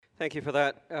Thank you for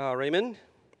that, Raymond.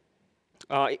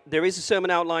 There is a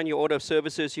sermon outline in your order of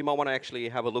services. You might want to actually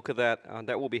have a look at that.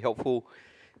 That will be helpful.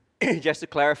 Just to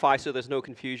clarify so there's no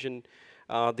confusion,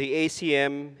 the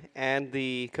ACM and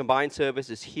the combined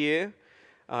service is here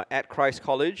at Christ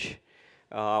College,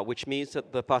 which means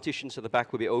that the partitions at the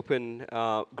back will be open.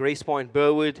 Grace Point,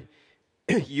 Burwood,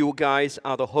 you guys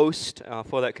are the host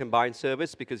for that combined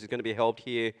service because it's going to be held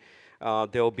here.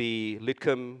 There'll be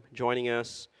Litcom joining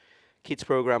us. Kids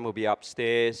program will be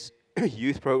upstairs.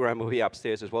 Youth program will be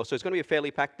upstairs as well. So it's going to be a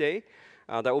fairly packed day.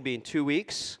 That will be in 2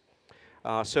 weeks.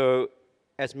 So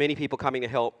as many people coming to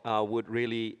help would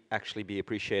really actually be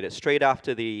appreciated. Straight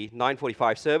after the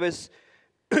 9:45 service,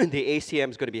 the ACM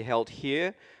is going to be held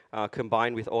here,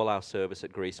 combined with all our service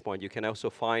at Grace Point. You can also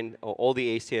find all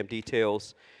the ACM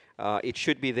details. It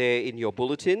should be there in your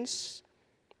bulletins.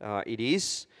 It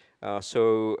is.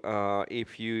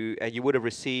 If you would have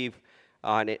received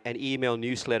an email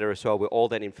newsletter as well with all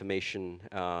that information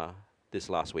this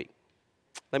last week.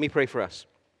 Let me pray for us.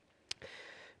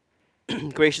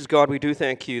 Gracious God, we do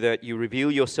thank you that you reveal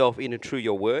yourself in and through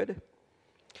your word.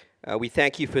 We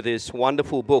thank you for this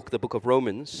wonderful book, the book of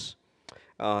Romans,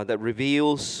 that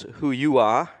reveals who you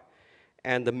are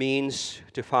and the means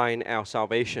to find our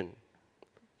salvation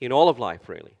in all of life,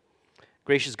 really.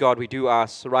 Gracious God, we do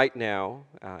ask right now,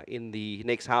 in the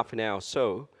next half an hour or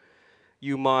so,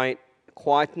 you might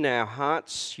quieten our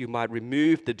hearts, you might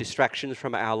remove the distractions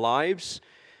from our lives,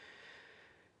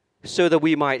 so that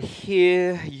we might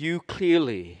hear you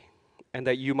clearly and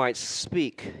that you might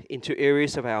speak into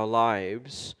areas of our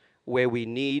lives where we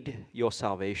need your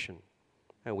salvation.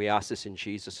 And we ask this in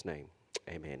Jesus' name.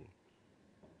 Amen.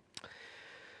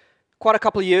 Quite a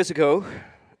couple of years ago,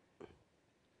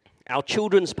 our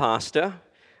children's pastor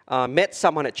met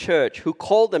someone at church who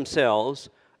called themselves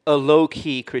a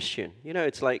low-key Christian. You know,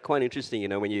 it's like quite interesting,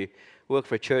 when you work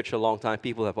for a church a long time,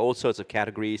 people have all sorts of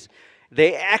categories.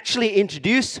 They actually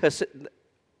introduced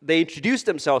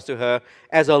themselves to her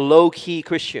as a low-key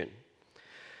Christian.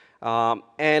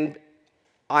 And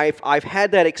I've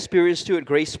had that experience too at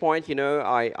Grace Point.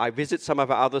 I visit some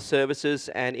of our other services,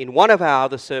 and in one of our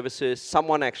other services,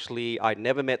 someone actually, I'd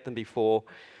never met them before.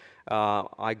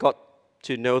 I got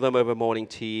to know them over morning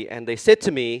tea, and they said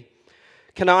to me,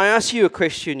 "Can I ask you a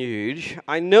question, Yuj?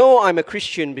 I know I'm a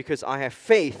Christian because I have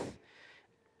faith,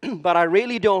 but I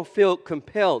really don't feel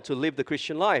compelled to live the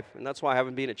Christian life, and that's why I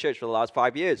haven't been at church for the last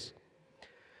 5 years.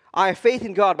 I have faith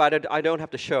in God, but I don't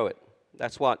have to show it."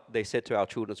 That's what they said to our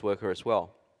children's worker as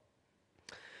well.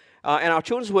 And our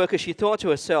children's worker, she thought to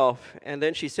herself, and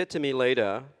then she said to me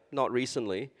later, not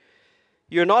recently,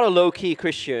 "You're not a low-key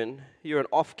Christian, you're an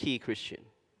off-key Christian."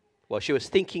 Well, she was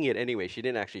thinking it anyway. She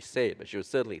didn't actually say it, but she was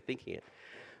certainly thinking it.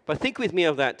 But think with me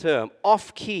of that term,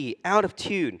 off-key, out of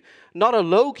tune. Not a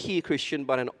low-key Christian,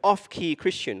 but an off-key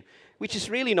Christian, which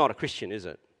is really not a Christian, is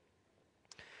it?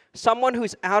 Someone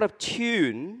who's out of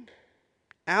tune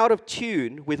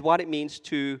with what it means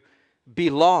to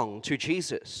belong to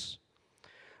Jesus.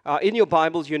 In your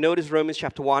Bibles, you notice Romans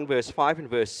chapter 1, verse 5 and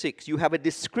verse 6. You have a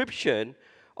description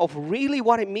of really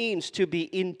what it means to be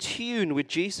in tune with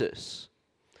Jesus.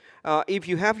 If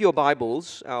you have your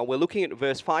Bibles, we're looking at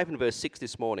verse 5 and verse 6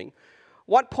 this morning.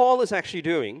 What Paul is actually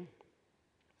doing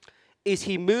is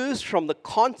he moves from the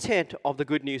content of the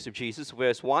good news of Jesus,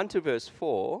 verse 1 to verse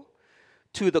 4,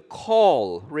 to the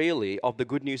call, really, of the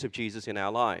good news of Jesus in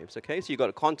our lives. Okay, so you've got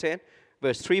a content,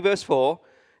 verse 3, verse 4,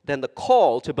 then the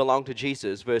call to belong to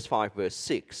Jesus, verse 5, verse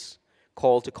 6,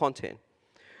 call to content.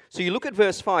 So you look at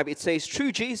verse 5, it says,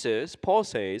 "Through Jesus," Paul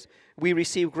says, "we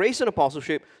receive grace and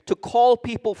apostleship to call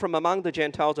people from among the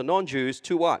Gentiles and non-Jews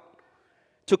to what?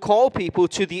 To call people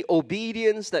to the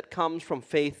obedience that comes from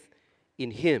faith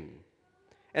in Him."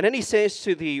 And then he says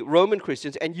to the Roman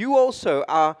Christians, "And you also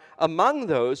are among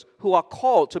those who are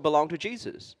called to belong to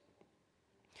Jesus."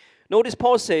 Notice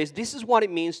Paul says, this is what it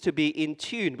means to be in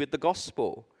tune with the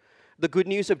gospel, the good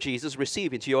news of Jesus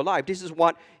received into your life. This is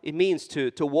what it means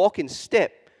to walk in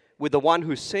step with the one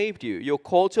who saved you. You're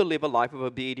called to live a life of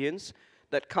obedience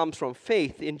that comes from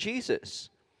faith in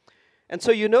Jesus. And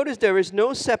so you notice there is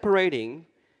no separating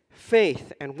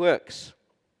faith and works.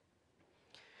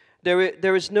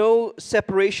 There is no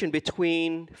separation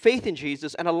between faith in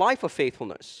Jesus and a life of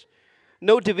faithfulness.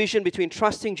 No division between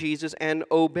trusting Jesus and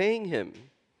obeying Him.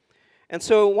 And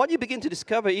so what you begin to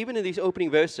discover, even in these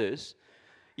opening verses,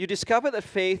 you discover that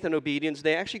faith and obedience,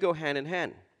 they actually go hand in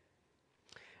hand.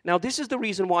 Now, this is the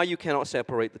reason why you cannot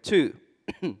separate the two.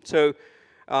 So,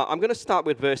 I'm going to start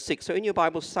with verse 6. So, in your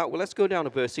Bible, let's go down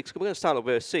to verse 6. We're going to start at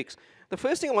verse 6. The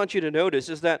first thing I want you to notice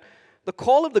is that the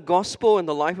call of the gospel in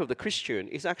the life of the Christian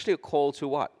is actually a call to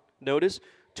what? Notice,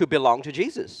 to belong to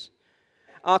Jesus.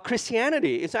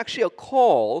 Christianity is actually a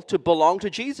call to belong to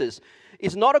Jesus.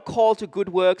 It's not a call to good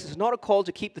works. It's not a call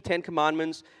to keep the 10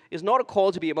 Commandments. It's not a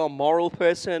call to be a more moral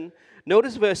person.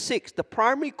 Notice verse 6. The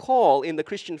primary call in the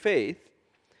Christian faith,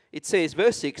 it says,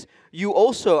 verse 6, you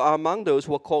also are among those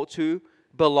who are called to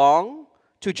belong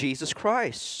to Jesus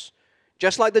Christ.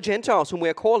 Just like the Gentiles whom we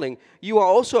are calling, you are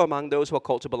also among those who are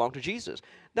called to belong to Jesus.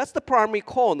 That's the primary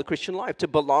call in the Christian life, to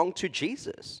belong to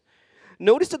Jesus.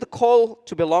 Notice that the call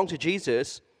to belong to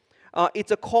Jesus,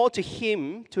 it's a call to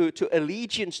Him, to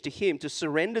allegiance to Him, to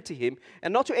surrender to Him,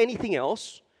 and not to anything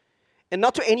else, and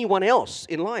not to anyone else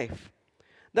in life.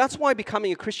 That's why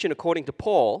becoming a Christian, according to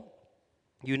Paul,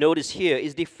 you notice here,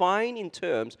 is defined in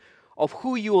terms of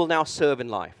who you will now serve in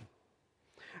life.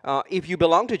 If you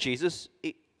belong to Jesus,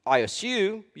 I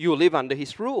assume you will live under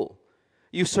His rule.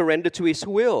 You surrender to His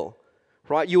will,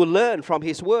 right? You will learn from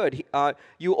His word.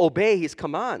 You obey His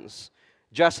commands.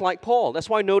 Just like Paul. That's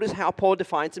why notice how Paul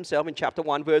defines himself in chapter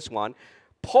 1, verse 1.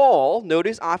 Paul,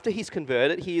 notice after he's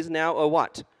converted, he is now a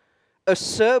what? A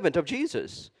servant of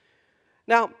Jesus.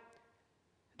 Now,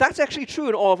 that's actually true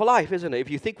in all of our life, isn't it? If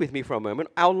you think with me for a moment,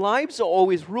 our lives are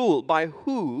always ruled by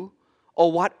who or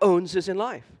what owns us in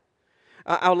life.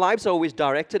 Our lives are always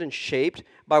directed and shaped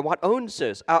by what owns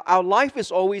us. Our life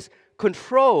is always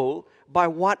controlled by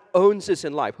what owns us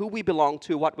in life, who we belong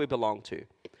to, what we belong to.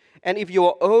 And if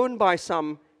you're owned by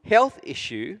some health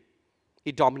issue,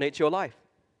 it dominates your life.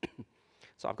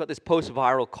 So I've got this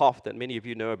post-viral cough that many of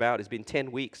you know about. It's been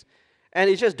 10 weeks. And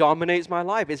it just dominates my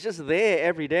life. It's just there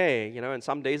every day, and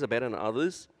some days are better than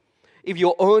others. If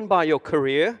you're owned by your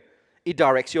career, it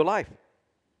directs your life.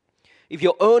 If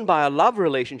you're owned by a love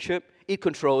relationship, it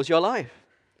controls your life.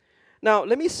 Now,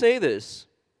 let me say this.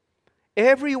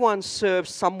 Everyone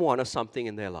serves someone or something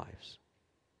in their lives.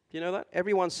 Do you know that?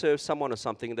 Everyone serves someone or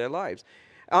something in their lives.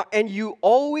 And you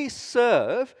always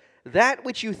serve that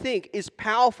which you think is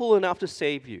powerful enough to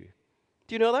save you.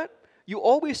 Do you know that? You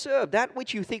always serve that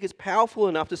which you think is powerful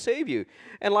enough to save you.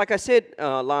 And like I said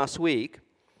last week,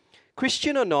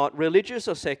 Christian or not, religious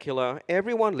or secular,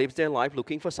 everyone lives their life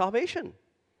looking for salvation.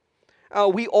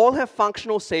 We all have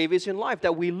functional saviors in life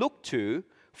that we look to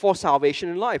for salvation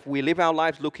in life. We live our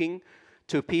lives looking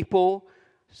to people,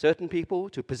 certain people,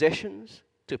 to possessions,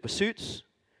 to pursuits,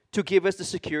 to give us the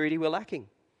security we're lacking,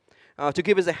 to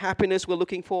give us the happiness we're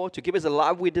looking for, to give us the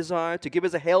love we desire, to give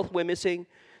us the health we're missing,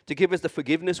 to give us the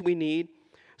forgiveness we need.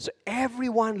 So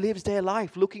everyone lives their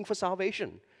life looking for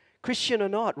salvation, Christian or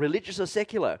not, religious or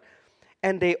secular.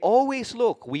 And we always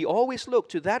look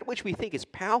to that which we think is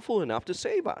powerful enough to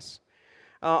save us.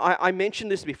 I mentioned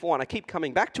this before, and I keep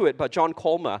coming back to it, but John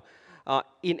Colmer,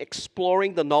 in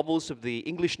exploring the novels of the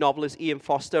English novelist E.M.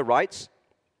 Foster, writes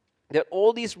that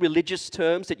all these religious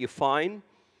terms that you find,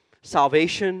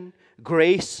 salvation,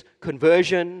 grace,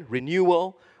 conversion,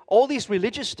 renewal, all these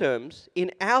religious terms,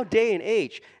 in our day and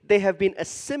age, they have been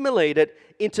assimilated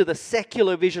into the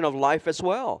secular vision of life as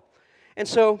well. And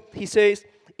so, he says,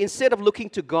 instead of looking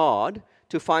to God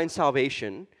to find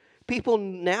salvation, people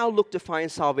now look to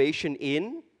find salvation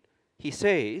in, he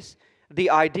says, the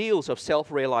ideals of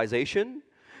self-realization,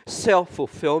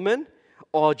 self-fulfillment,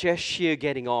 or just sheer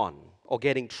getting on or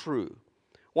getting through.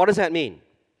 What does that mean?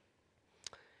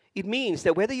 It means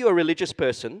that whether you're a religious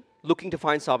person looking to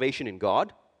find salvation in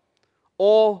God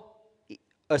or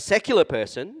a secular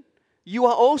person, you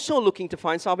are also looking to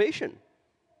find salvation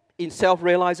in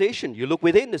self-realization. You look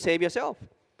within to save yourself.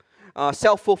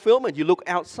 Self-fulfillment, you look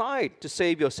outside to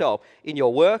save yourself in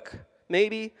your work,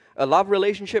 maybe, a love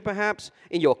relationship perhaps,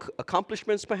 in your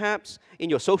accomplishments perhaps, in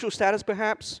your social status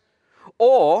perhaps,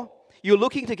 or you're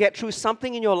looking to get through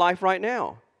something in your life right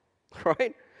now,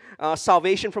 right?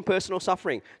 Salvation from personal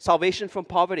suffering, salvation from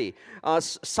poverty,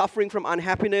 suffering from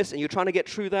unhappiness, and you're trying to get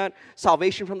through that,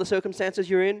 salvation from the circumstances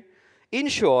you're in. In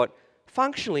short,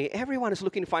 functionally, everyone is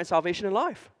looking to find salvation in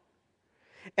life.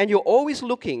 And you're always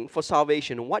looking for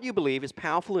salvation in what you believe is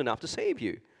powerful enough to save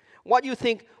you. What you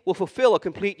think will fulfill or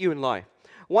complete you in life.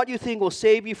 What you think will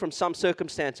save you from some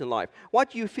circumstance in life.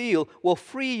 What you feel will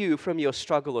free you from your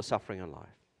struggle or suffering in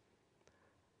life.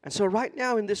 And so right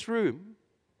now in this room,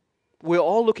 we're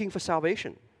all looking for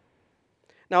salvation.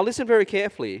 Now listen very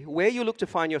carefully. Where you look to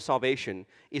find your salvation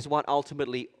is what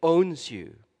ultimately owns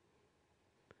you.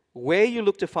 Where you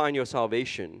look to find your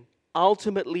salvation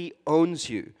ultimately owns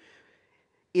you.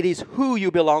 It is who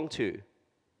you belong to.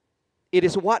 It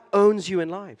is what owns you in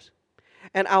lives.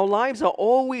 And our lives are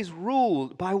always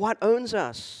ruled by what owns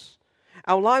us.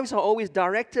 Our lives are always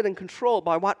directed and controlled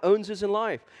by what owns us in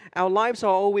life. Our lives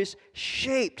are always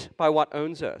shaped by what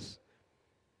owns us.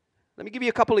 Let me give you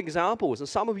a couple examples, and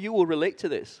some of you will relate to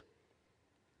this.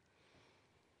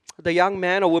 The young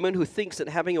man or woman who thinks that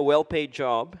having a well-paid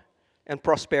job and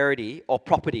prosperity or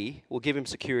property will give him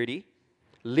security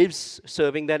lives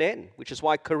serving that end, which is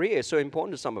why career is so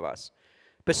important to some of us.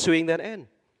 Pursuing that end.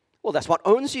 Well, that's what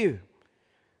owns you.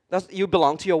 You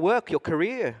belong to your work, your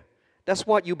career. That's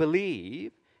what you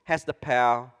believe has the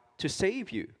power to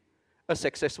save you. A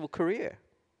successful career,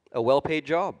 a well-paid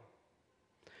job.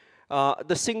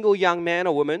 The single young man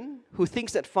or woman who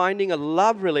thinks that finding a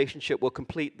love relationship will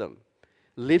complete them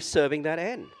lives serving that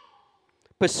end,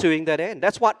 pursuing that end.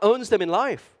 That's what owns them in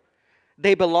life.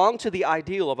 They belong to the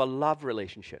ideal of a love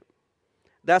relationship.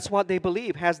 That's what they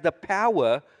believe has the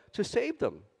power to save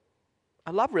them,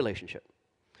 a love relationship.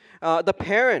 The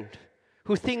parent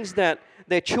who thinks that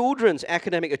their children's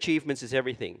academic achievements is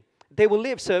everything, they will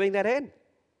live serving that end,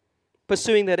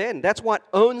 pursuing that end. That's what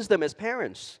owns them as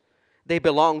parents. They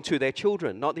belong to their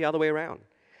children, not the other way around.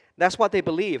 That's what they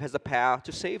believe has the power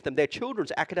to save them, their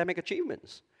children's academic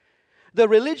achievements. The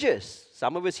religious,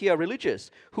 some of us here are religious,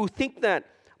 who think that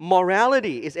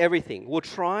morality is everything, will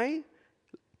try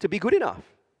to be good enough.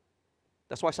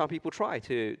 That's why some people try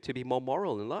to be more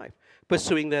moral in life,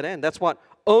 pursuing that end. That's what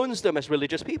owns them as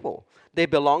religious people. They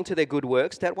belong to their good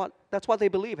works. That's what they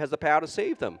believe has the power to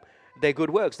save them, their good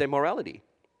works, their morality.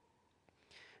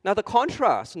 Now the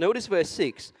contrast, notice verse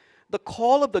 6. The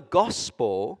call of the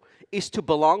gospel is to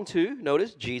belong to,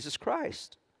 notice, Jesus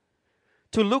Christ.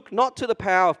 To look not to the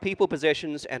power of people,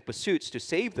 possessions, and pursuits to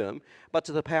save them, but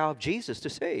to the power of Jesus to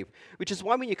save. Which is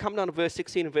why when you come down to verse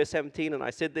 16 and verse 17, and I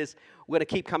said this, we're going to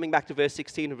keep coming back to verse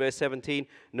 16 and verse 17.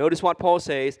 Notice what Paul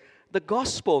says. The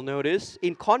gospel, notice,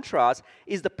 in contrast,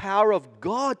 is the power of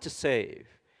God to save.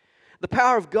 The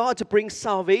power of God to bring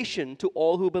salvation to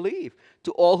all who believe,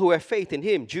 to all who have faith in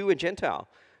Him, Jew and Gentile.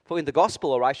 For in the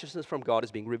gospel, a righteousness from God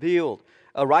is being revealed,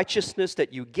 a righteousness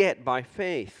that you get by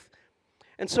faith.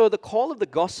 And so the call of the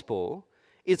gospel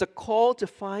is a call to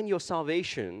find your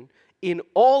salvation in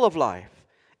all of life,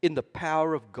 in the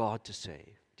power of God to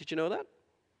save. Did you know that?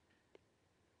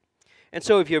 And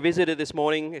so if you're a visitor this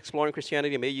morning exploring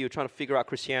Christianity, maybe you're trying to figure out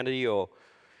Christianity, or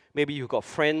maybe you've got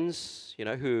friends,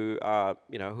 who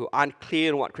aren't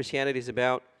clear on what Christianity is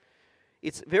about,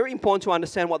 it's very important to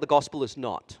understand what the gospel is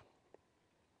not.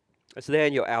 It's there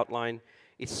in your outline.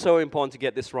 It's so important to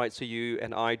get this right so you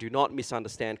and I do not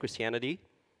misunderstand Christianity.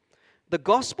 The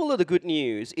gospel of the good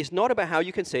news is not about how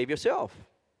you can save yourself.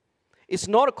 It's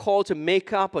not a call to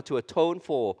make up or to atone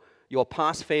for your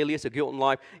past failures or guilt in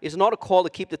life. It's not a call to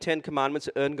keep the 10 Commandments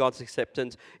to earn God's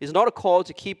acceptance. It's not a call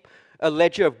to keep a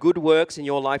ledger of good works in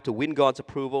your life to win God's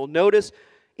approval. Notice,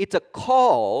 it's a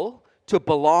call to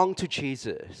belong to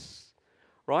Jesus.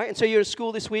 Right? And so you're in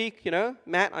school this week,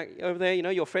 Matt, over there,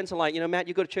 your friends are like, Matt,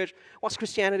 you go to church. What's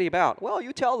Christianity about? Well,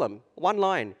 you tell them. One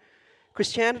line.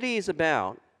 Christianity is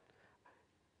about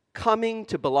coming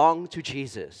to belong to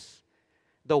Jesus,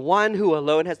 the one who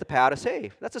alone has the power to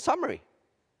save. That's a summary.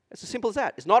 It's as simple as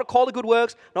that. It's not a call to good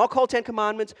works, not a call to 10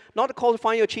 Commandments, not a call to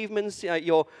find your achievements,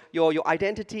 your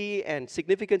identity and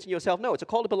significance in yourself. No, it's a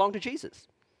call to belong to Jesus.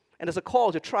 And it's a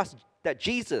call to trust that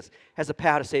Jesus has the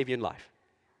power to save you in life.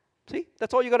 See,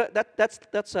 that's all you got to,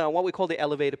 that's what we call the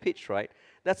elevator pitch, right?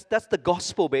 That's the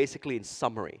gospel basically in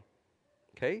summary,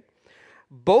 okay?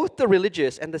 Both the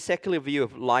religious and the secular view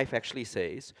of life actually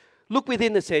says, look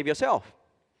within and save yourself.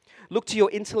 Look to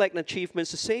your intellect and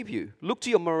achievements to save you. Look to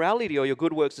your morality or your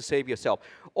good works to save yourself.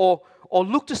 Or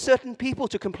look to certain people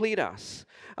to complete us.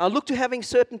 Look to having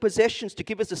certain possessions to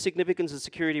give us the significance and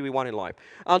security we want in life.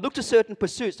 Look to certain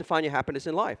pursuits to find your happiness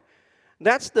in life.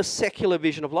 That's the secular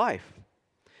vision of life.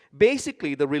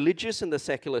 Basically, the religious and the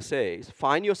secular says,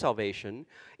 find your salvation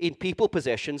in people,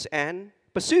 possessions, and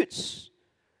pursuits.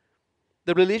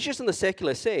 The religious and the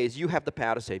secular says, you have the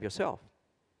power to save yourself.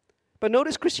 But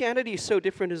notice Christianity is so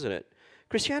different, isn't it?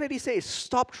 Christianity says,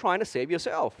 stop trying to save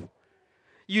yourself.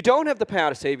 You don't have the power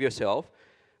to save yourself,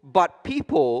 but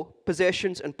people,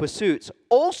 possessions, and pursuits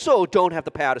also don't have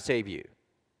the power to save you.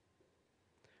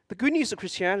 The good news of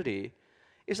Christianity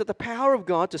is that the power of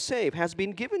God to save has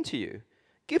been given to you.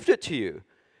 Gifted to you,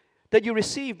 that you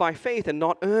receive by faith and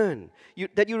not earn,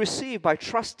 that you receive by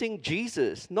trusting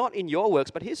Jesus, not in your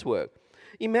works, but His work.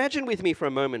 Imagine with me for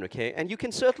a moment, okay? And you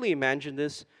can certainly imagine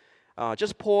this.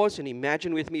 Just pause and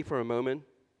imagine with me for a moment.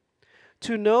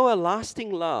 To know a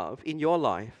lasting love in your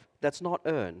life that's not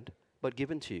earned, but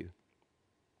given to you.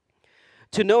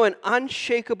 To know an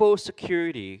unshakable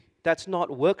security that's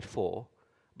not worked for,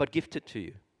 but gifted to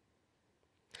you.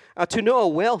 To know a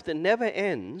wealth that never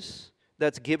ends,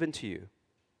 that's given to you.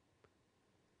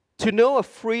 To know a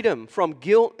freedom from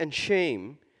guilt and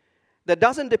shame that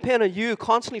doesn't depend on you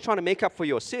constantly trying to make up for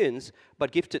your sins,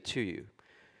 but gifted to you.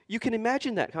 You can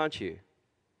imagine that, can't you?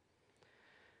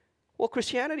 Well,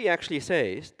 Christianity actually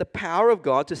says the power of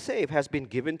God to save has been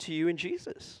given to you in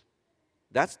Jesus.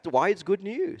 That's why it's good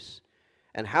news.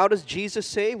 And how does Jesus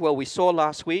save? Well, we saw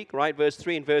last week, right? Verse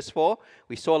 3 and verse 4.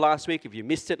 We saw last week, if you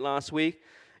missed it last week,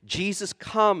 Jesus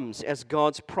comes as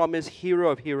God's promised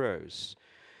hero of heroes.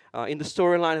 In the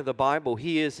storyline of the Bible,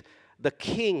 he is the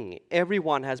king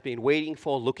everyone has been waiting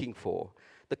for, looking for.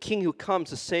 The king who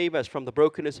comes to save us from the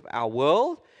brokenness of our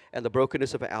world and the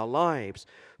brokenness of our lives,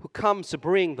 who comes to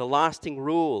bring the lasting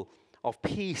rule of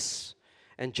peace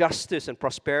and justice and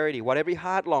prosperity, what every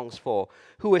heart longs for,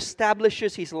 who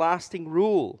establishes his lasting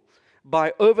rule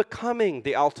by overcoming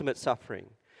the ultimate suffering,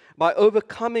 by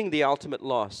overcoming the ultimate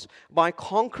loss, by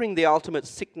conquering the ultimate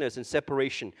sickness and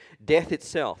separation, death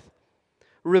itself,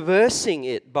 reversing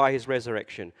it by his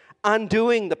resurrection,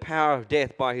 undoing the power of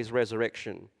death by his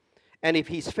resurrection. And if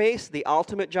he's faced the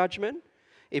ultimate judgment,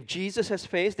 if Jesus has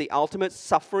faced the ultimate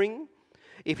suffering,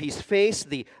 if he's faced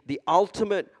the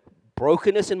ultimate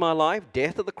brokenness in my life,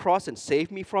 death at the cross, and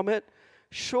saved me from it,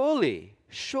 surely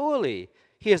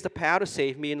he has the power to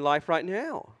save me in life right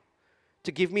now,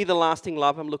 to give me the lasting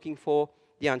love I'm looking for,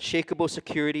 the unshakable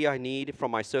security I need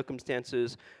from my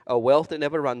circumstances, a wealth that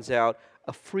never runs out,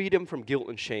 a freedom from guilt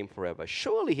and shame forever.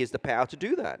 Surely he has the power to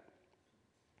do that.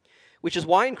 Which is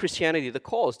why in Christianity the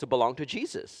call is to belong to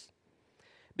Jesus.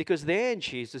 Because then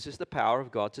Jesus is the power of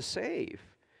God to save.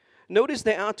 Notice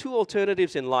there are two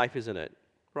alternatives in life, isn't it?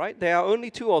 Right? There are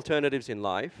only two alternatives in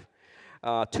life.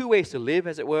 Two ways to live,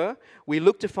 as it were. We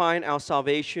look to find our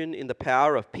salvation in the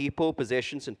power of people,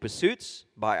 possessions, and pursuits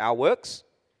by our works.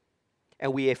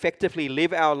 And we effectively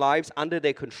live our lives under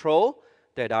their control,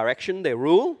 their direction, their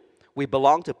rule. We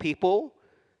belong to people,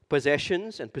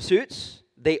 possessions, and pursuits.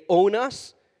 They own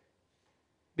us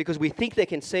because we think they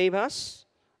can save us.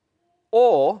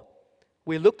 Or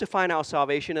we look to find our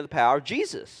salvation in the power of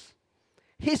Jesus,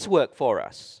 his work for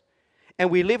us. And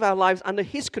we live our lives under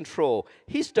his control,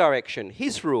 his direction,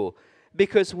 his rule,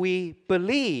 because we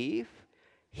believe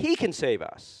he can save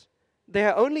us.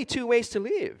 There are only two ways to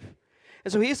live.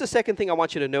 And so here's the second thing I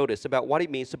want you to notice about what it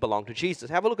means to belong to Jesus.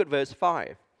 Have a look at verse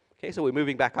 5. Okay, so we're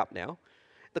moving back up now.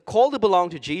 The call to belong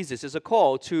to Jesus is a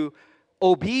call to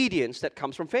obedience that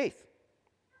comes from faith.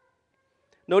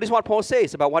 Notice what Paul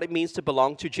says about what it means to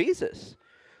belong to Jesus.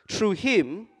 Through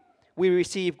him, we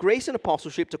receive grace and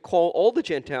apostleship to call all the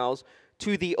Gentiles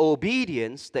to the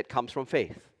obedience that comes from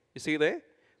faith. You see there?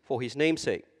 For his name's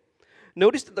sake.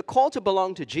 Notice that the call to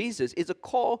belong to Jesus is a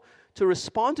call to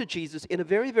respond to Jesus in a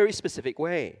very, very specific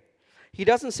way. He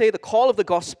doesn't say the call of the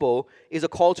gospel is a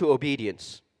call to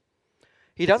obedience.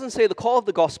 He doesn't say the call of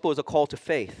the gospel is a call to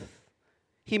faith.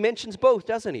 He mentions both,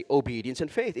 doesn't he? Obedience and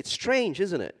faith. It's strange,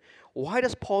 isn't it? Why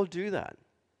does Paul do that?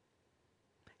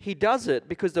 He does it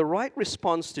because the right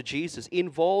response to Jesus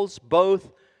involves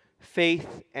both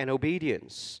faith and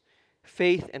obedience,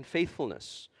 faith and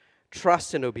faithfulness,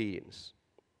 trust and obedience.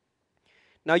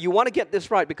 Now, you want to get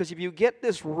this right, because if you get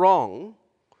this wrong,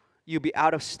 you'll be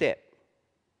out of step.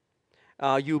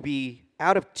 You'll be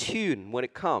out of tune when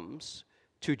it comes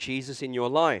to Jesus in your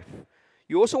life.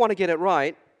 You also want to get it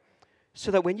right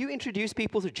so that when you introduce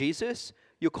people to Jesus,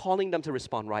 you're calling them to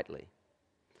respond rightly.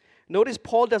 Notice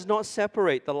Paul does not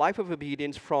separate the life of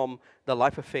obedience from the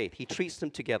life of faith. He treats them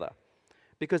together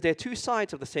because they're two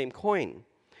sides of the same coin.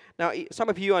 Now, some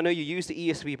of you, I know you use the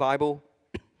ESV Bible.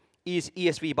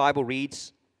 ESV Bible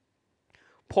reads,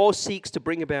 Paul seeks to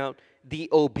bring about the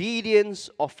obedience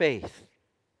of faith.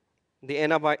 The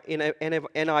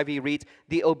NIV reads,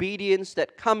 the obedience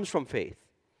that comes from faith.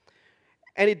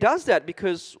 And it does that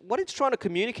because what it's trying to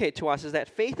communicate to us is that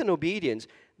faith and obedience,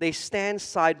 they stand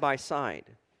side by side.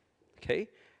 Okay?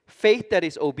 Faith that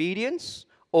is obedience,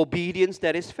 obedience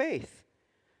that is faith.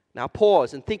 Now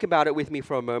pause and think about it with me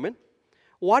for a moment.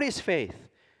 What is faith?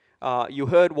 You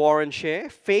heard Warren share.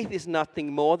 Faith is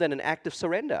nothing more than an act of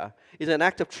surrender. It's an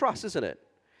act of trust, isn't it?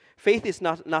 Faith is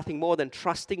nothing more than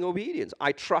trusting obedience.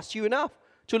 I trust you enough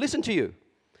to listen to you.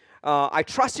 I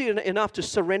trust you enough to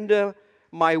surrender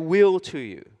my will to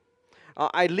you.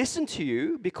 I listen to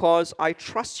you because I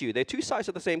trust you. They're two sides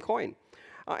of the same coin.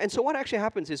 And so what actually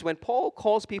happens is when Paul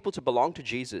calls people to belong to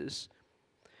Jesus,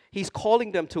 he's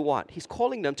calling them to what? He's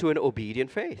calling them to an obedient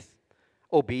faith.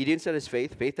 Obedience that is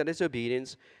faith, faith that is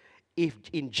obedience. If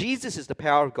in Jesus is the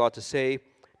power of God to save,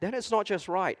 then it's not just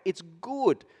right. It's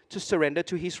good to surrender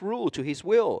to his rule, to his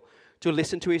will, to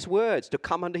listen to his words, to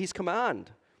come under his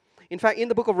command. In fact, in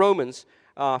the book of Romans,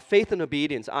 faith and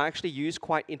obedience are actually used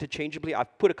quite interchangeably.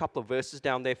 I've put a couple of verses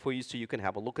down there for you so you can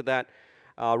have a look at that.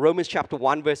 Romans chapter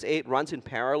 1, verse 8 runs in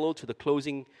parallel to the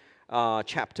closing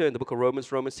chapter in the book of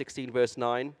Romans, Romans 16, verse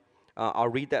 9. I'll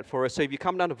read that for us. So if you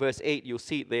come down to verse 8, you'll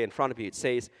see it there in front of you. It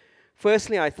says,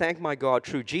 Firstly, I thank my God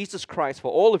through Jesus Christ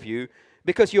for all of you,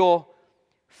 because your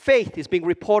faith is being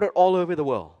reported all over the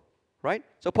world, right?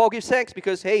 So Paul gives thanks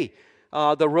because, hey,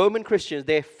 the Roman Christians,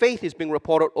 their faith is being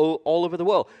reported all over the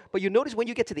world. But you notice when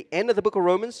you get to the end of the book of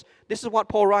Romans, this is what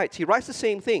Paul writes. He writes the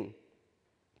same thing.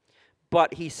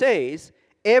 But he says,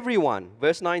 everyone,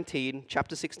 verse 19,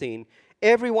 chapter 16,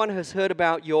 everyone has heard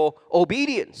about your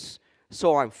obedience,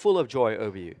 so I'm full of joy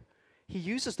over you. He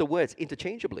uses the words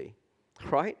interchangeably,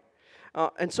 right?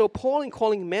 And so Paul, in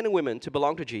calling men and women to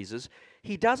belong to Jesus,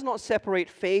 he does not separate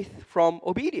faith from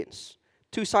obedience,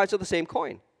 two sides of the same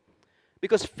coin.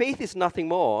 Because faith is nothing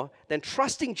more than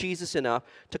trusting Jesus enough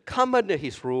to come under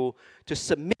his rule, to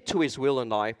submit to his will in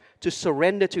life, to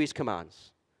surrender to his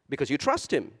commands. Because you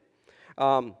trust him.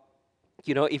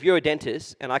 If you're a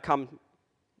dentist and I come,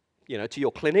 to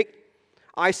your clinic,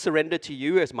 I surrender to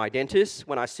you as my dentist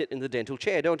when I sit in the dental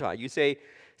chair, don't I? You say,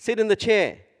 sit in the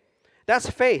chair. That's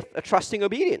faith, a trusting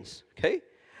obedience, okay?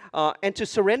 And to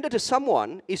surrender to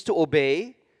someone is to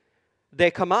obey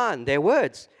their command, their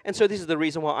words. And so this is the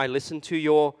reason why I listen to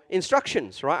your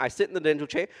instructions, right? I sit in the dental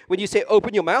chair. When you say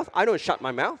open your mouth, I don't shut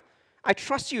my mouth. I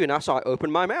trust you enough, so I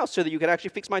open my mouth so that you can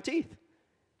actually fix my teeth.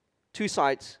 Two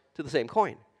sides to the same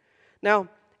coin. Now,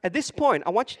 at this point, I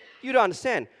want you to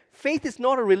understand, faith is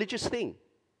not a religious thing.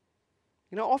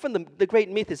 Often the great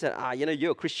myth is that,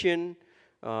 you're a Christian,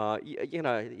 you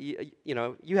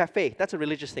have faith. That's a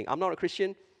religious thing. I'm not a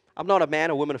Christian. I'm not a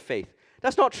man or woman of faith.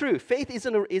 That's not true. Faith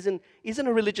isn't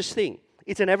a religious thing.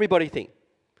 It's an everybody thing.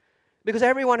 Because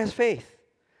everyone has faith.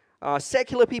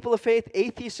 Secular people have faith.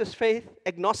 Atheists have faith.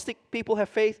 Agnostic people have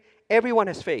faith. Everyone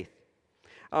has faith.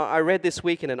 I read this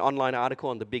week in an online article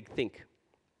on the Big Think.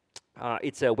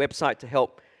 It's a website to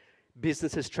help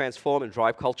businesses transform and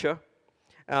drive culture.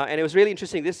 And it was really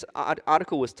interesting. This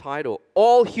article was titled,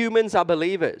 All Humans Are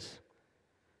Believers.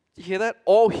 Did you hear that?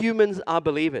 All humans are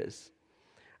believers.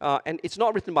 And it's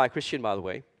not written by a Christian, by the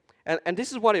way. And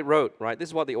this is what it wrote, right? This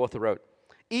is what the author wrote.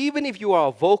 Even if you are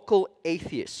a vocal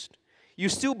atheist, you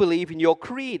still believe in your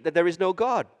creed that there is no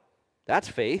God. That's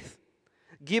faith.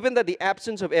 Given that the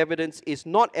absence of evidence is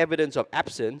not evidence of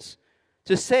absence,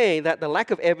 to say that the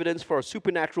lack of evidence for a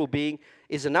supernatural being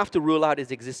is enough to rule out his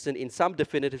existence in some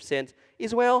definitive sense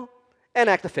is, well, an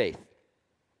act of faith.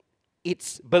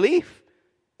 It's belief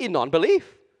in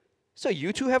non-belief. So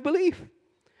you too have belief.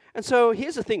 And so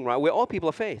here's the thing, right? We're all people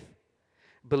of faith.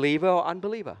 Believer or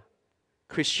unbeliever.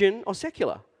 Christian or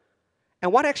secular.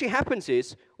 And what actually happens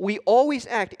is we always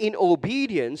act in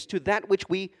obedience to that which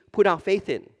we put our faith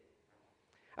in.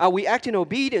 We act in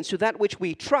obedience to that which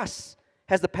we trust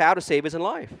has the power to save us in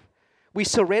life. We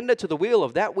surrender to the will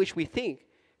of that which we think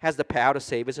has the power to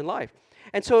save us in life.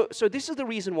 And so this is the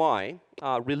reason why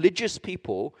religious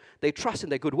people, they trust in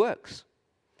their good works.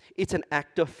 It's an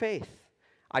act of faith.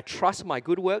 I trust my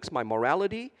good works, my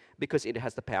morality, because it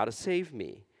has the power to save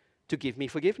me, to give me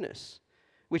forgiveness,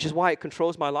 which is why it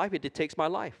controls my life, it dictates my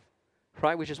life,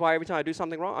 right? Which is why every time I do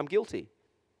something wrong, I'm guilty.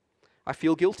 I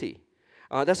feel guilty.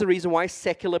 That's the reason why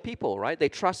secular people, right? They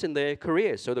trust in their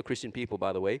careers. So do Christian people,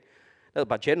 by the way.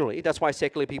 But generally, that's why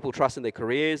secular people trust in their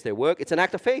careers, their work. It's an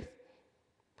act of faith.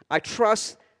 I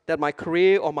trust that my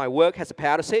career or my work has the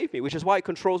power to save me, which is why it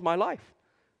controls my life.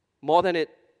 More than it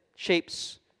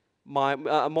shapes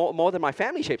more than my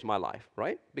family shapes my life,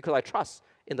 right? Because I trust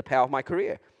in the power of my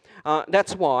career.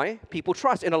 That's why people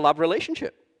trust in a love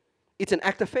relationship. It's an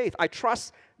act of faith. I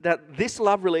trust that this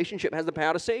love relationship has the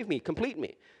power to save me, complete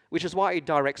me, which is why it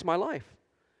directs my life.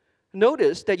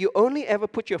 Notice that you only ever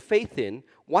put your faith in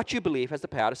what you believe has the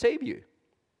power to save you.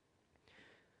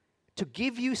 To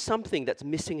give you something that's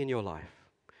missing in your life.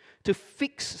 To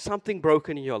fix something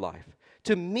broken in your life.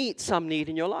 To meet some need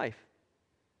in your life.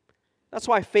 That's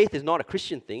why faith is not a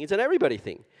Christian thing, it's an everybody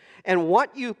thing. And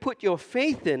what you put your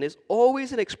faith in is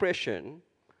always an expression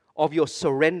of your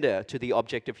surrender to the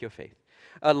object of your faith.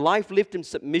 A life lived in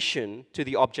submission to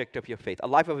the object of your faith. A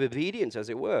life of obedience, as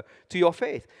it were, to your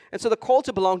faith. And so the call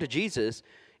to belong to Jesus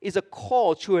is a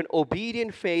call to an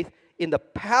obedient faith in the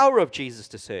power of Jesus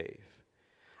to save.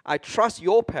 I trust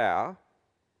your power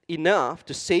enough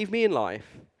to save me in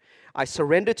life. I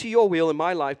surrender to your will in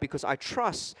my life because I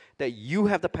trust that you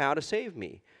have the power to save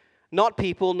me. Not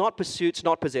people, not pursuits,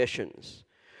 not possessions.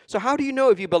 So how do you know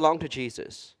if you belong to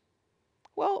Jesus?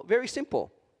 Well, very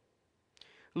simple.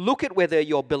 Look at whether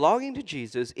your belonging to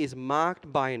Jesus is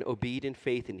marked by an obedient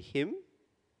faith in Him,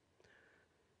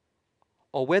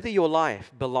 or whether your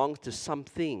life belongs to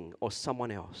something or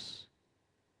someone else,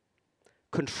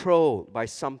 controlled by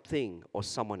something or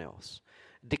someone else,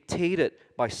 dictated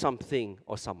by something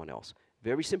or someone else.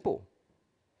 Very simple.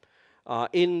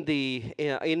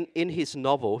 In his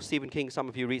novel, Stephen King, some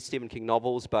of you read Stephen King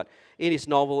novels, but in his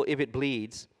novel, If It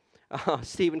Bleeds,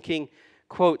 Stephen King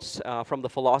quotes from the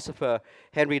philosopher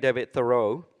Henry David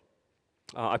Thoreau.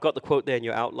 I've got the quote there in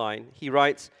your outline. He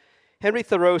writes, Henry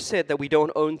Thoreau said that we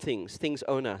don't own things, things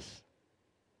own us.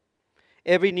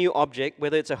 Every new object,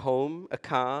 whether it's a home, a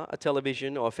car, a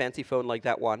television, or a fancy phone like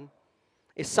that one,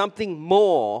 is something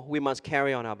more we must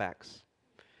carry on our backs.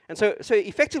 And so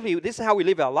effectively, this is how we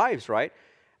live our lives, right?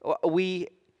 We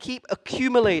keep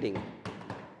accumulating.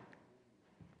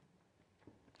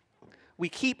 We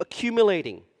keep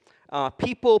accumulating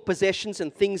people, possessions,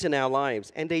 and things in our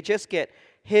lives, and they just get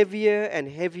heavier and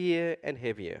heavier and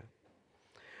heavier.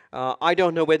 I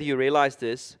don't know whether you realize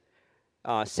this.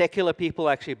 Secular people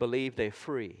actually believe they're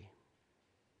free.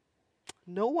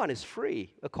 No one is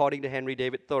free, according to Henry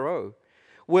David Thoreau.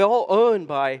 We're all owned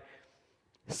by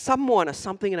someone or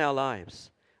something in our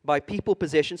lives, by people,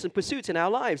 possessions, and pursuits in our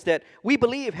lives that we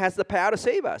believe has the power to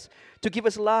save us, to give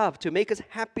us love, to make us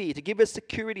happy, to give us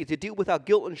security, to deal with our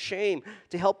guilt and shame,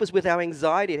 to help us with our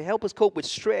anxiety, to help us cope with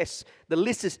stress. The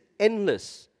list is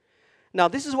endless. Now,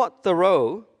 this is what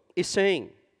Thoreau is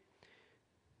saying.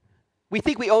 We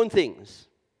think we own things,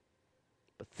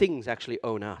 but things actually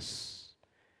own us.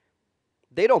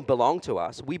 They don't belong to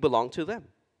us. We belong to them.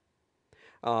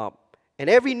 And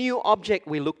every new object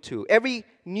we look to, every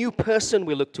new person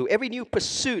we look to, every new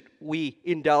pursuit we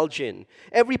indulge in,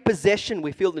 every possession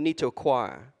we feel the need to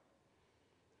acquire,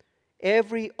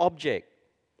 every object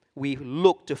we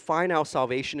look to find our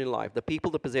salvation in life, the people,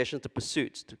 the possessions, the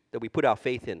pursuits that we put our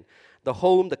faith in, the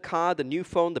home, the car, the new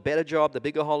phone, the better job, the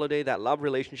bigger holiday, that love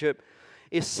relationship,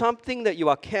 is something that you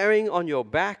are carrying on your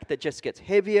back that just gets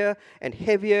heavier and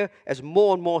heavier as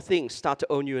more and more things start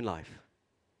to own you in life.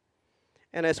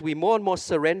 And as we more and more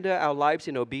surrender our lives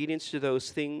in obedience to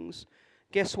those things,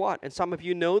 guess what? And some of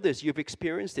you know this, you've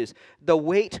experienced this. The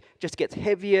weight just gets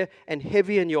heavier and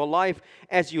heavier in your life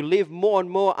as you live more and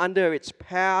more under its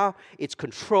power, its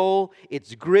control,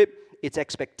 its grip, its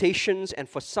expectations. And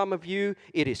for some of you,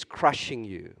 it is crushing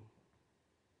you.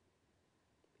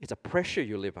 It's a pressure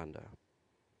you live under.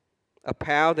 A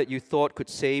power that you thought could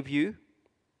save you,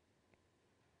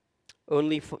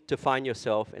 only to find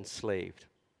yourself enslaved.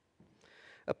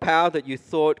 A power that you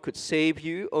thought could save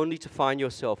you, only to find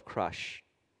yourself crushed.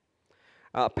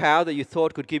 A power that you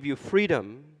thought could give you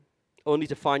freedom, only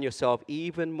to find yourself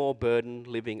even more burdened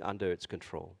living under its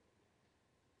control.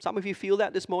 Some of you feel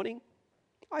that this morning?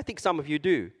 I think some of you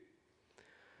do.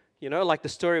 You know, like the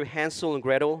story of Hansel and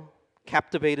Gretel,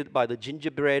 captivated by the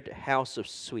gingerbread house of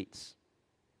sweets,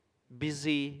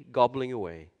 busy gobbling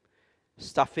away,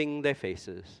 stuffing their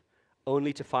faces,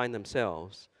 only to find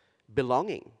themselves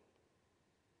belonging,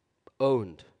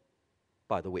 owned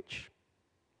by the witch.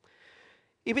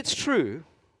 If it's true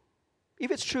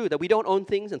that we don't own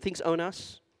things and things own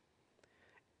us,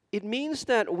 it means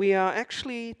that we are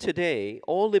actually today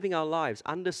all living our lives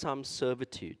under some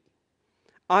servitude.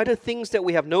 Either things that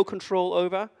we have no control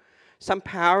over, some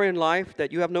power in life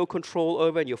that you have no control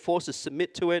over and you're forced to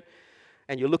submit to it,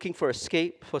 and you're looking for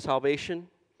escape, for salvation.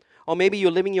 Or maybe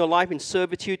you're living your life in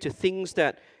servitude to things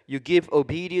that you give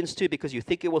obedience to because you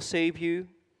think it will save you.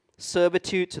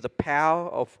 Servitude to the power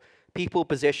of people,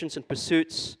 possessions, and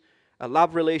pursuits. A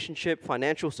love relationship,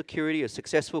 financial security, a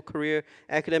successful career,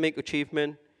 academic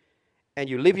achievement. And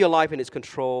you live your life in its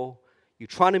control. You're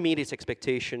trying to meet its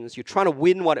expectations. You're trying to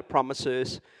win what it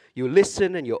promises. You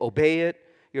listen and you obey it.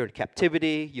 You're in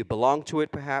captivity. You belong to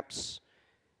it perhaps.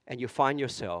 And you find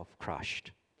yourself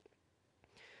crushed.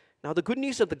 Now, the good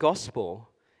news of the gospel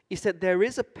is that there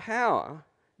is a power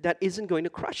that isn't going to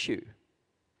crush you.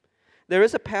 There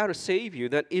is a power to save you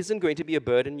that isn't going to be a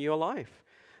burden in your life.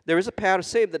 There is a power to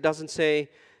save that doesn't say,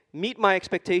 meet my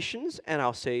expectations and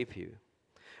I'll save you.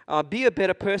 Be a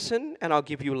better person and I'll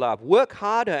give you love. Work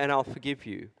harder and I'll forgive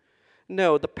you.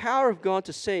 No, the power of God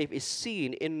to save is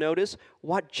seen in, notice,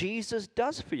 what Jesus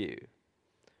does for you.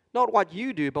 Not what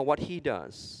you do, but what He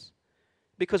does.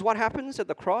 Because what happens at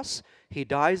the cross? He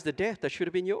dies the death that should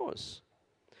have been yours.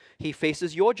 He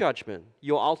faces your judgment,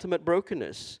 your ultimate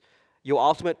brokenness, your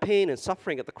ultimate pain and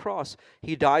suffering at the cross.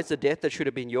 He dies the death that should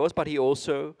have been yours, but He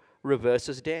also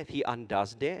reverses death. He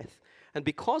undoes death. And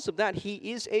because of that, He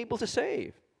is able to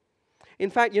save. In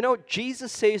fact, you know,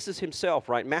 Jesus says this Himself,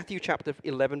 right? Matthew chapter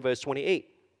 11, verse 28.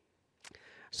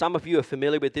 Some of you are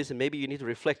familiar with this, and maybe you need to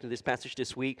reflect on this passage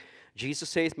this week. Jesus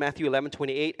says, Matthew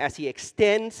 11:28, as He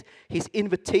extends His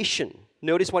invitation.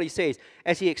 Notice what He says.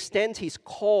 As He extends His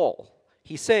call,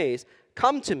 He says,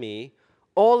 come to me,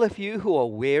 all of you who are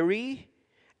weary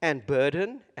and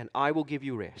burdened, and I will give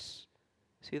you rest.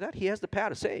 See that? He has the power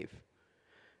to save.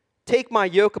 Take my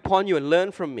yoke upon you and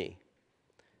learn from me.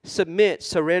 Submit,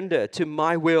 surrender to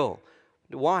my will.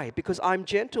 Why? Because I'm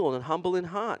gentle and humble in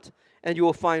heart, and you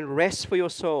will find rest for your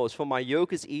souls, for my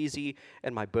yoke is easy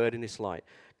and my burden is light.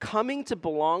 Coming to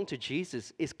belong to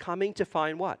Jesus is coming to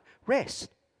find what? Rest.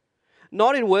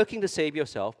 Not in working to save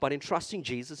yourself, but in trusting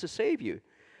Jesus to save you.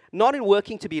 Not in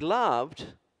working to be loved,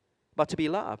 but to be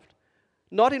loved.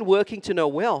 Not in working to know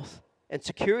wealth and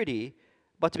security,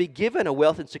 but to be given a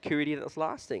wealth and security that's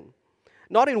lasting.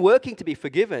 Not in working to be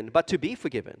forgiven, but to be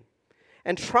forgiven.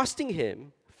 And trusting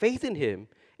Him, faith in Him,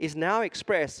 is now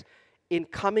expressed in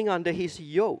coming under His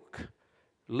yoke,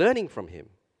 learning from Him,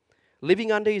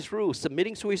 living under His rules,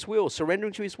 submitting to His will,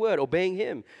 surrendering to His word, obeying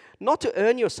Him, not to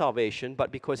earn your salvation,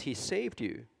 but because He saved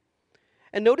you.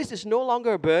 And notice it's no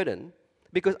longer a burden,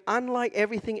 because unlike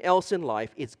everything else in life,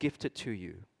 it's gifted to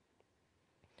you.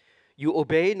 You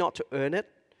obey not to earn it.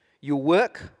 You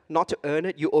work not to earn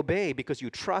it. You obey because you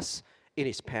trust in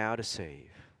His power to save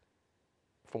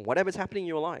from whatever's happening in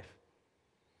your life.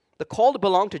 The call to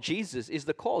belong to Jesus is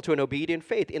the call to an obedient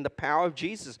faith in the power of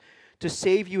Jesus to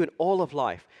save you in all of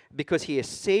life, because He has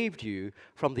saved you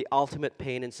from the ultimate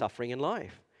pain and suffering in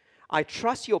life. I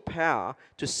trust your power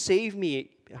to save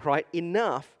me, right,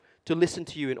 enough to listen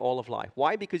to you in all of life.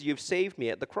 Why? Because you've saved me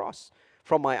at the cross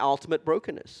from my ultimate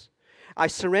brokenness. I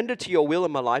surrender to your will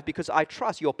in my life because I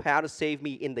trust your power to save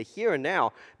me in the here and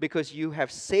now, because you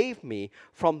have saved me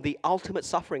from the ultimate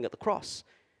suffering at the cross.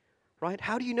 Right?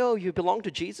 How do you know you belong to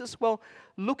Jesus? Well,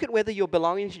 look at whether your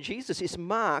belonging to Jesus is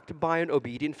marked by an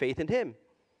obedient faith in Him,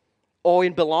 or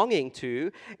in belonging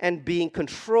to and being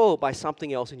controlled by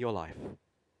something else in your life.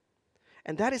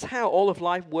 And that is how all of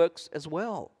life works as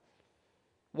well.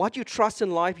 What you trust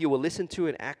in life, you will listen to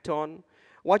and act on.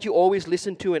 What you always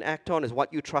listen to and act on is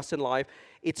what you trust in life.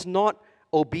 It's not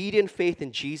obedient faith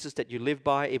in Jesus that you live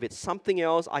by. If it's something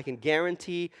else, I can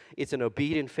guarantee it's an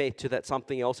obedient faith to that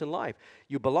something else in life.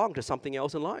 You belong to something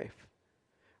else in life.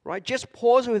 Right? Just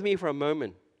pause with me for a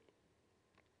moment.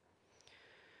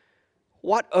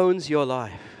 What owns your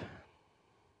life?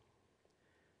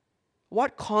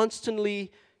 What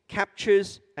constantly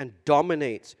captures and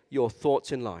dominates your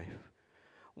thoughts in life?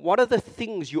 What are the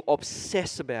things you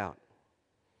obsess about?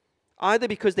 Either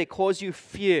because they cause you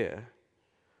fear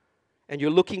and you're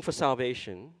looking for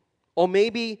salvation, or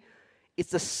maybe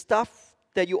it's the stuff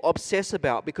that you obsess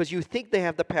about because you think they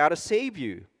have the power to save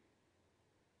you.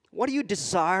 What are you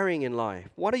desiring in life?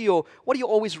 What are you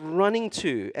always running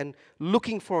to and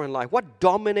looking for in life? What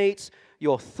dominates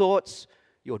your thoughts,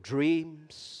 your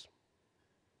dreams,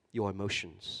 your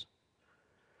emotions?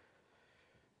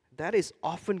 That is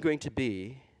often going to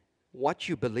be what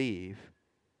you believe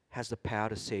has the power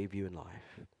to save you in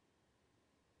life.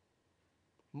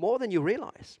 More than you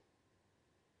realize.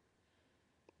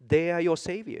 They are your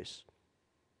saviors.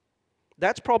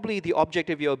 That's probably the object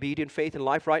of your obedient faith in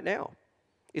life right now.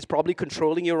 It's probably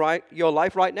controlling your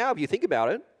life right now if you think about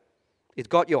it. It's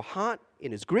got your heart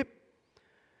in its grip.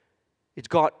 It's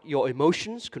got your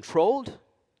emotions controlled.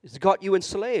 It's got you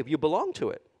enslaved. You belong to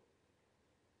it.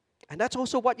 And that's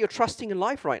also what you're trusting in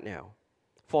life right now.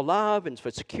 For love and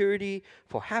for security,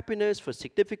 for happiness, for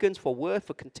significance, for worth,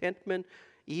 for contentment,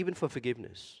 even for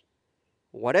forgiveness.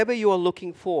 Whatever you are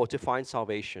looking for to find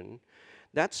salvation,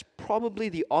 that's probably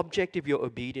the object of your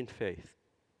obedient faith.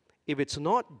 If it's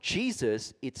not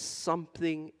Jesus, it's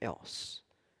something else.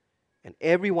 And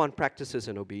everyone practices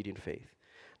an obedient faith.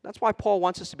 That's why Paul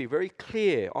wants us to be very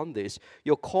clear on this.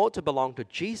 You're called to belong to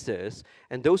Jesus,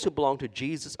 and those who belong to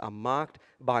Jesus are marked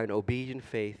by an obedient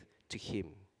faith to Him.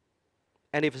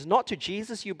 And if it's not to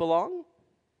Jesus you belong,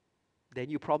 then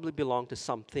you probably belong to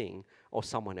something or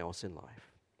someone else in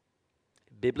life.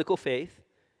 Biblical faith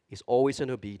is always an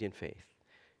obedient faith.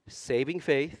 Saving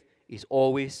faith is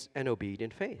always an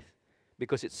obedient faith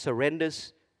because it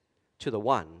surrenders to the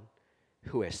one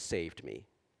who has saved me.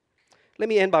 Let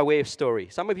me end by way of story.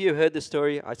 Some of you have heard this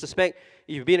story. I suspect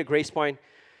if you've been at Grace Point,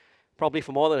 probably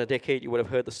for more than a decade, you would have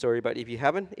heard the story. But if you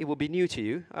haven't, it will be new to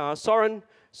you.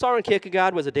 Søren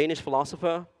Kierkegaard was a Danish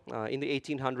philosopher in the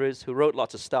 1800s who wrote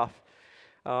lots of stuff.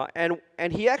 And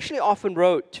he actually often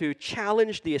wrote to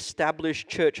challenge the established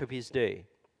church of his day.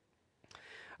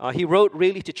 He wrote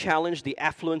really to challenge the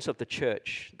affluence of the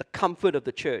church, the comfort of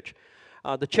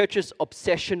the church's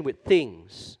obsession with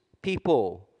things,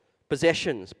 people,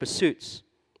 possessions, pursuits,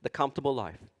 the comfortable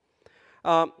life.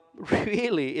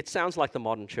 Really, it sounds like the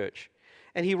modern church.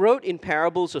 And he wrote in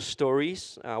parables or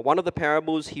stories. One of the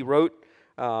parables he wrote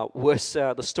was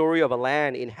the story of a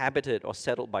land inhabited or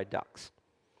settled by ducks.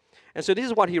 And so this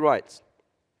is what he writes.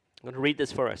 I'm going to read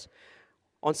this for us.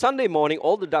 On Sunday morning,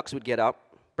 all the ducks would get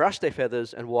up, brush their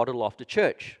feathers, and waddle off to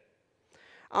church.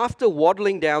 After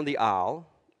waddling down the aisle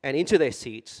and into their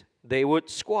seats, they would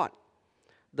squat.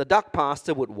 The duck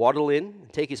pastor would waddle in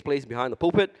and take his place behind the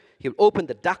pulpit. He would open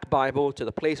the duck Bible to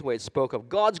the place where it spoke of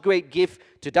God's great gift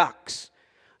to ducks.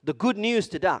 The good news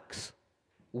to ducks: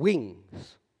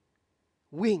 wings.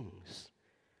 Wings.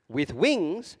 With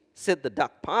wings, said the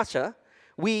duck pastor,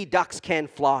 we ducks can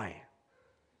fly.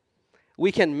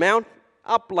 We can mount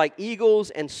up like eagles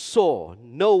and soar.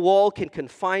 No wall can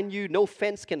confine you. No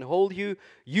fence can hold you.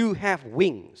 You have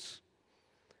wings.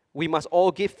 We must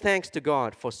all give thanks to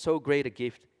God for so great a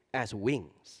gift as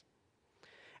wings.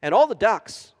 And all the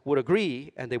ducks would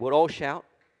agree, and they would all shout,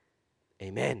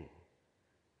 Amen.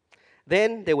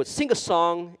 Then they would sing a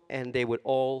song, and they would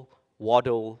all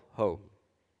waddle home.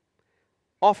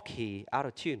 Off key, out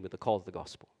of tune with the call of the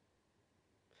gospel.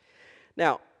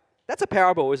 Now, that's a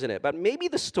parable, isn't it? But maybe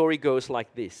the story goes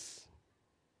like this.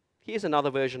 Here's another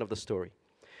version of the story.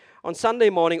 On Sunday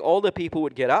morning, all the people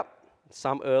would get up,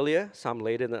 some earlier, some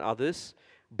later than others,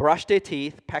 brush their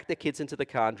teeth, pack their kids into the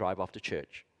car, and drive off to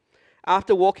church.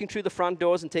 After walking through the front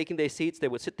doors and taking their seats, they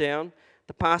would sit down.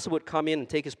 The pastor would come in and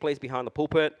take his place behind the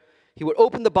pulpit. He would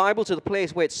open the Bible to the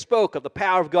place where it spoke of the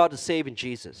power of God to save in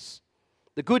Jesus.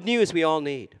 The good news we all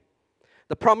need.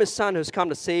 The promised Son who has come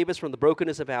to save us from the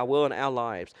brokenness of our world and our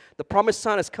lives. The promised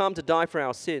Son has come to die for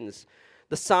our sins.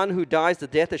 The Son who dies the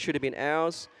death that should have been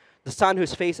ours. The Son who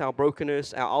has faced our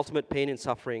brokenness, our ultimate pain and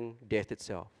suffering, death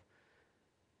itself.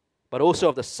 But also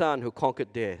of the Son who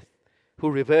conquered death,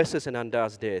 who reverses and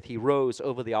undoes death. He rose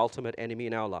over the ultimate enemy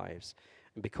in our lives.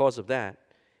 And because of that,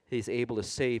 He is able to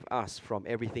save us from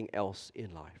everything else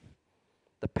in life.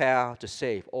 The power to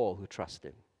save all who trust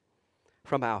Him.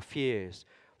 From our fears,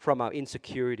 from our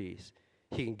insecurities.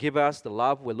 He can give us the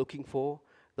love we're looking for,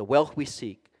 the wealth we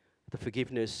seek, the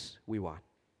forgiveness we want.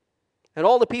 And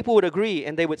all the people would agree,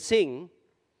 and they would sing,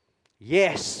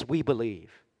 Yes, we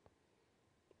believe.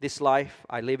 This life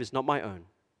I live is not my own,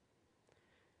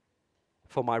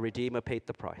 for my Redeemer paid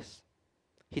the price.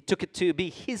 He took it to be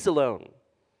His alone,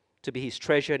 to be His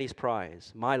treasure and His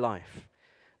prize, my life.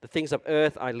 The things of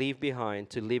earth I leave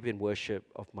behind to live in worship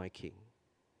of my King.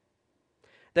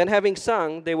 Then having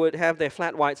sung, they would have their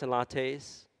flat whites and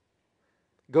lattes,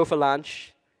 go for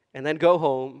lunch, and then go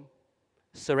home,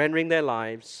 surrendering their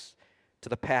lives to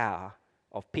the power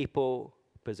of people,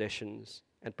 possessions,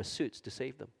 and pursuits to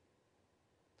save them.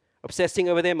 Obsessing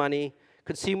over their money,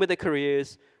 consumed with their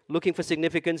careers, looking for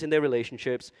significance in their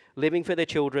relationships, living for their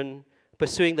children,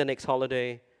 pursuing the next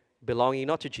holiday, belonging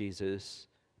not to Jesus,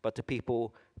 but to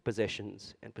people,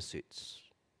 possessions, and pursuits.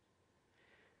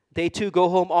 They too go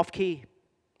home off key,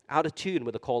 out of tune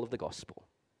with the call of the gospel.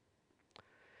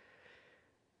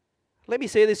 Let me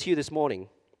say this to you this morning.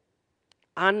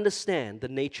 Understand the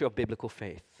nature of biblical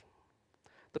faith.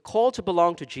 The call to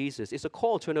belong to Jesus is a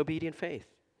call to an obedient faith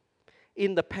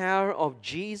in the power of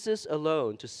Jesus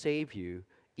alone to save you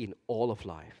in all of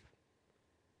life.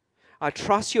 I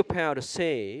trust your power to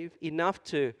save enough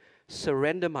to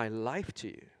surrender my life to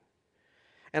you.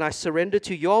 And I surrender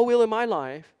to your will in my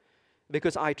life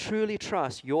because I truly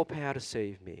trust your power to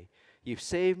save me. You've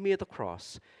saved me at the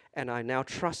cross, and I now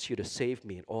trust you to save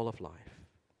me in all of life.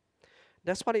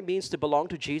 That's what it means to belong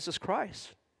to Jesus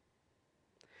Christ.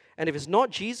 And if it's not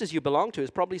Jesus you belong to,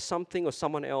 it's probably something or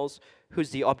someone else who's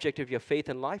the object of your faith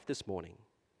and life this morning.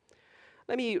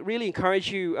 Let me really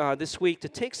encourage you this week to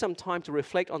take some time to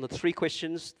reflect on the 3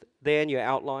 questions there in your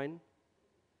outline.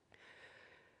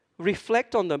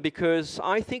 Reflect on them, because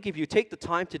I think if you take the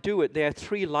time to do it, there are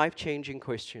 3 life-changing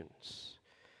questions.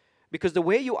 Because the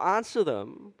way you answer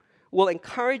them will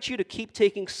encourage you to keep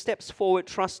taking steps forward,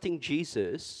 trusting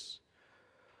Jesus.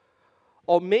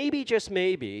 Or maybe, just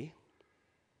maybe,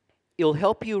 it'll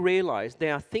help you realize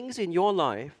there are things in your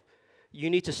life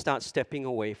you need to start stepping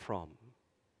away from.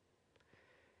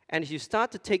 And as you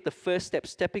start to take the first step,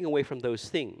 stepping away from those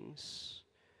things,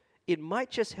 it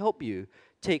might just help you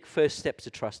take first steps to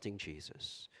trusting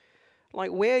Jesus.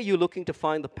 Like, where are you looking to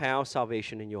find the power of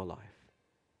salvation in your life?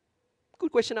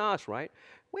 Good question to ask, right?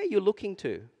 Where are you looking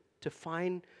to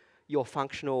find your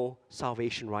functional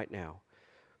salvation right now?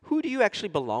 Who do you actually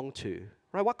belong to?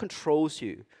 Right? What controls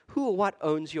you? Who or what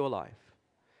owns your life?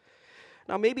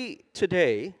 Now, maybe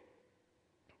today,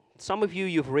 some of you,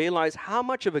 you've realized how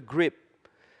much of a grip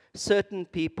certain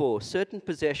people, certain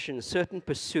possessions, certain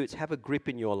pursuits have a grip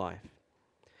in your life.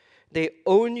 They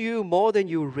own you more than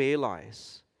you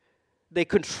realize. They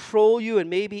control you and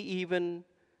maybe even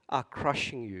are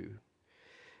crushing you.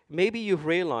 Maybe you've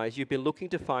realized you've been looking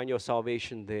to find your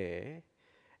salvation there,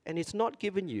 and it's not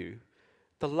given you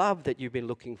the love that you've been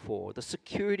looking for, the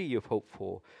security you've hoped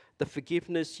for, the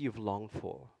forgiveness you've longed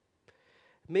for.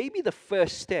 Maybe the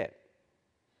first step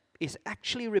is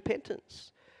actually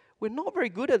repentance. We're not very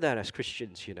good at that as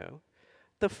Christians, you know.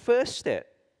 The first step,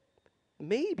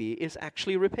 maybe, is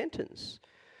actually repentance.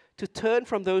 To turn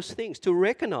from those things, to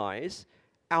recognize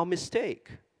our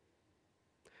mistake,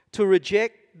 to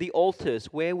reject the altars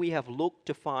where we have looked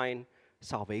to find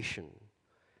salvation.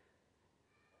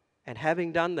 And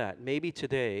having done that, maybe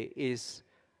today is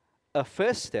a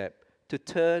first step to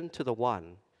turn to the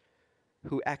one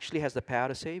who actually has the power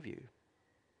to save you.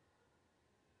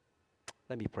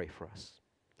 Let me pray for us.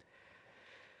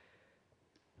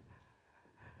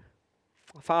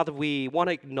 Father, we want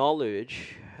to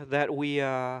acknowledge that we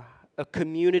are a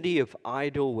community of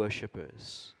idol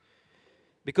worshippers.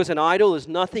 Because an idol is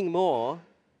nothing more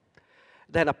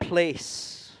than a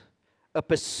place, a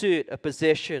pursuit, a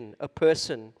possession, a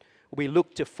person we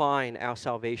look to find our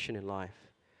salvation in life.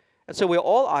 And so we're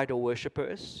all idol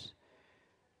worshippers.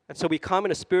 And so we come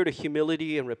in a spirit of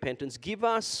humility and repentance. Give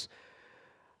us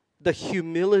the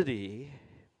humility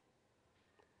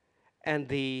and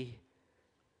the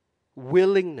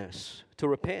willingness to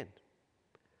repent.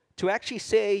 To actually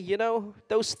say, you know,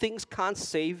 those things can't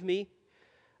save me.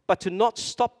 But to not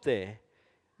stop there.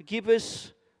 Give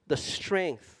us the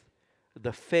strength,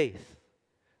 the faith,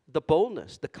 the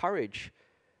boldness, the courage.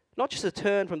 Not just to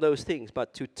turn from those things,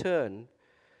 but to turn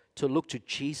to look to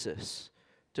Jesus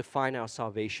to find our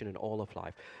salvation in all of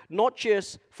life. Not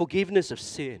just forgiveness of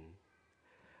sin,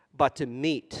 but to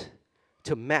meet,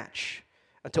 to match,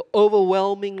 and to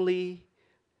overwhelmingly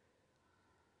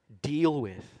deal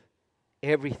with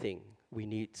everything we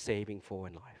need saving for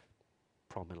in life,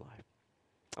 from in life.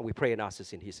 And we pray and ask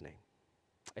this in His name.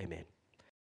 Amen.